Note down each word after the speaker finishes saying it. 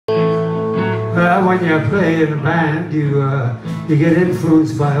Well, when you play in a band, you get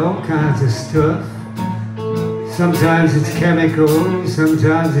influenced by all kinds of stuff. Sometimes it's chemical,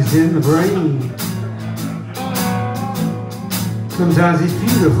 sometimes it's in the brain. Sometimes it's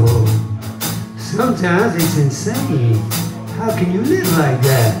beautiful, sometimes it's insane. How can you live like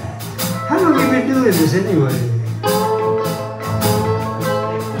that? How long have you been doing this anyway?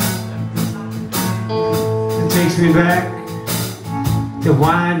 It takes me back to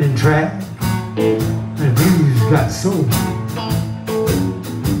winding track. And blues got soul.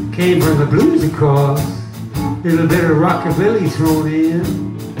 Came from the blues, of course. Little bit of rockabilly thrown in.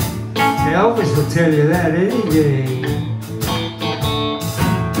 Elvis will tell you that any day.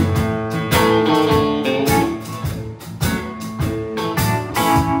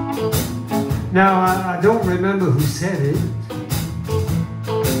 Now I don't remember who said it.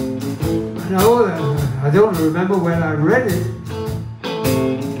 I don't remember when I read it.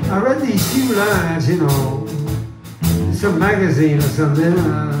 I read these few lines, you know, some magazine or something.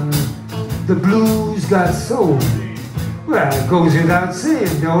 The blues got soul. Well, it goes without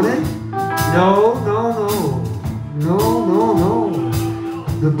saying, don't it? No, no, no, no, no, no.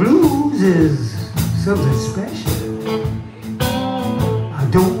 The blues is something special. I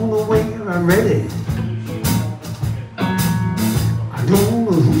don't know where I read it. I don't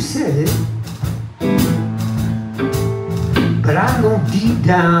know who said it. But I know deep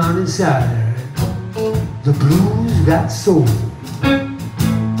down inside, the blues got soul.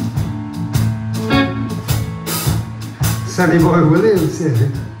 Sonny Boy Williams said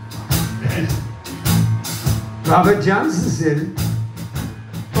it. Robert Johnson said it.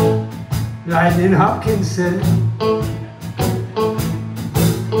 Lightning Hopkins said it.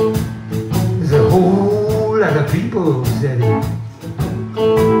 There's a whole lot of people said it.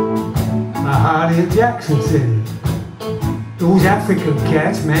 Harley Jackson said it. Those African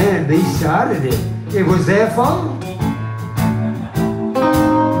cats, man, they started it. It was their fault.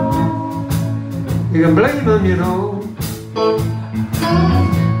 You can blame them, you know.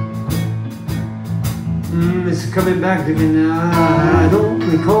 It's coming back to me now. I don't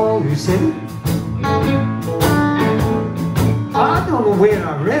recall who said it. I don't know where I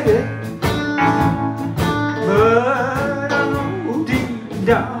read it. But I know deep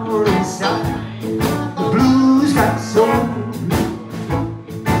down inside, the blues got soul.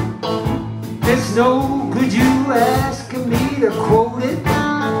 It's no good you asking me to quote it.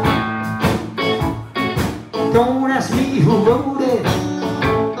 Don't ask me who wrote it.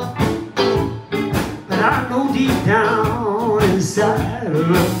 But I know deep down inside,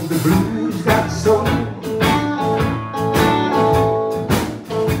 the blues got soul.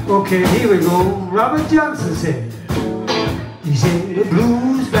 Okay, here we go. Robert Johnson said, he said the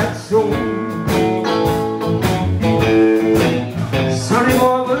blues got soul. Sonny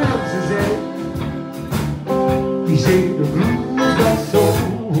Boy Williams said, he said the blues got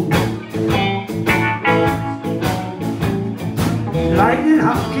soul. Lightning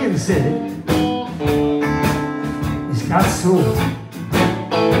Hopkins said it. It's got soul.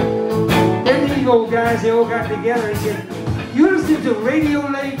 Then these old guys, they all got together and said, you listen to radio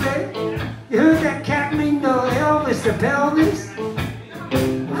lately? You heard that cat named Elvis the Pelvis?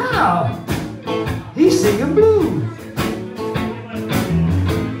 Wow, he's singing blues.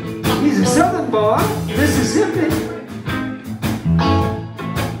 He's a southern boy, Mississippi.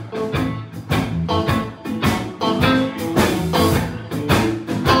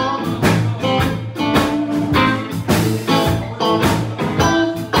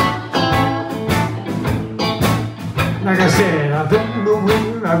 Like I said, I don't know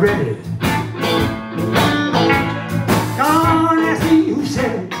where I read it. Don't ask me who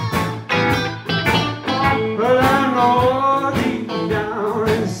said it. But I know deep down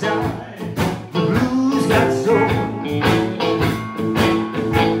inside, the blues got soul.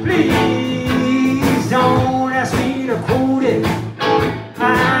 Please don't ask me to quote it. I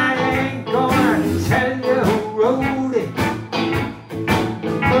ain't gonna tell you who wrote it.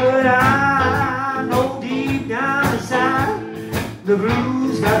 But I know deep down inside, the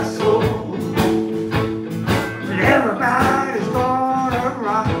blues got soul. And everybody's gonna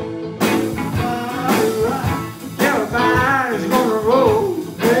rock. Everybody's gonna roll.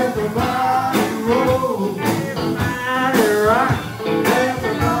 Everybody roll. Everybody rock.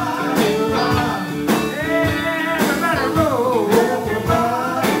 Everybody rock. Everybody roll.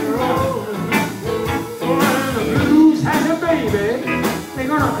 Everybody roll. When the blues has a baby, they're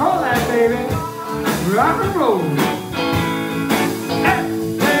gonna call that baby rock and roll.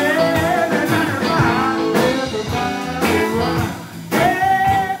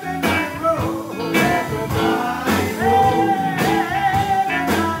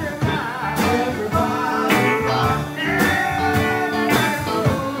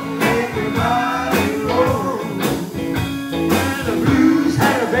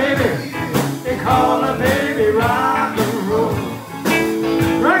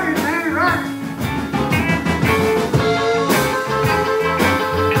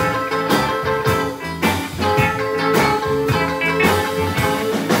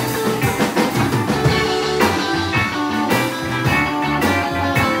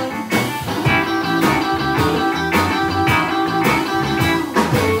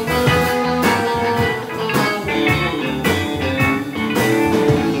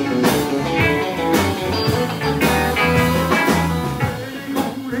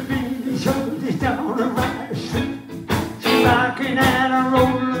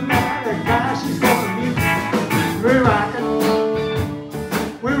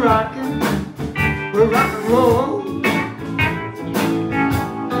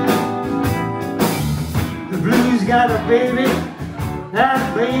 got a baby,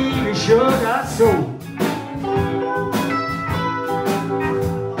 that baby sure got soul.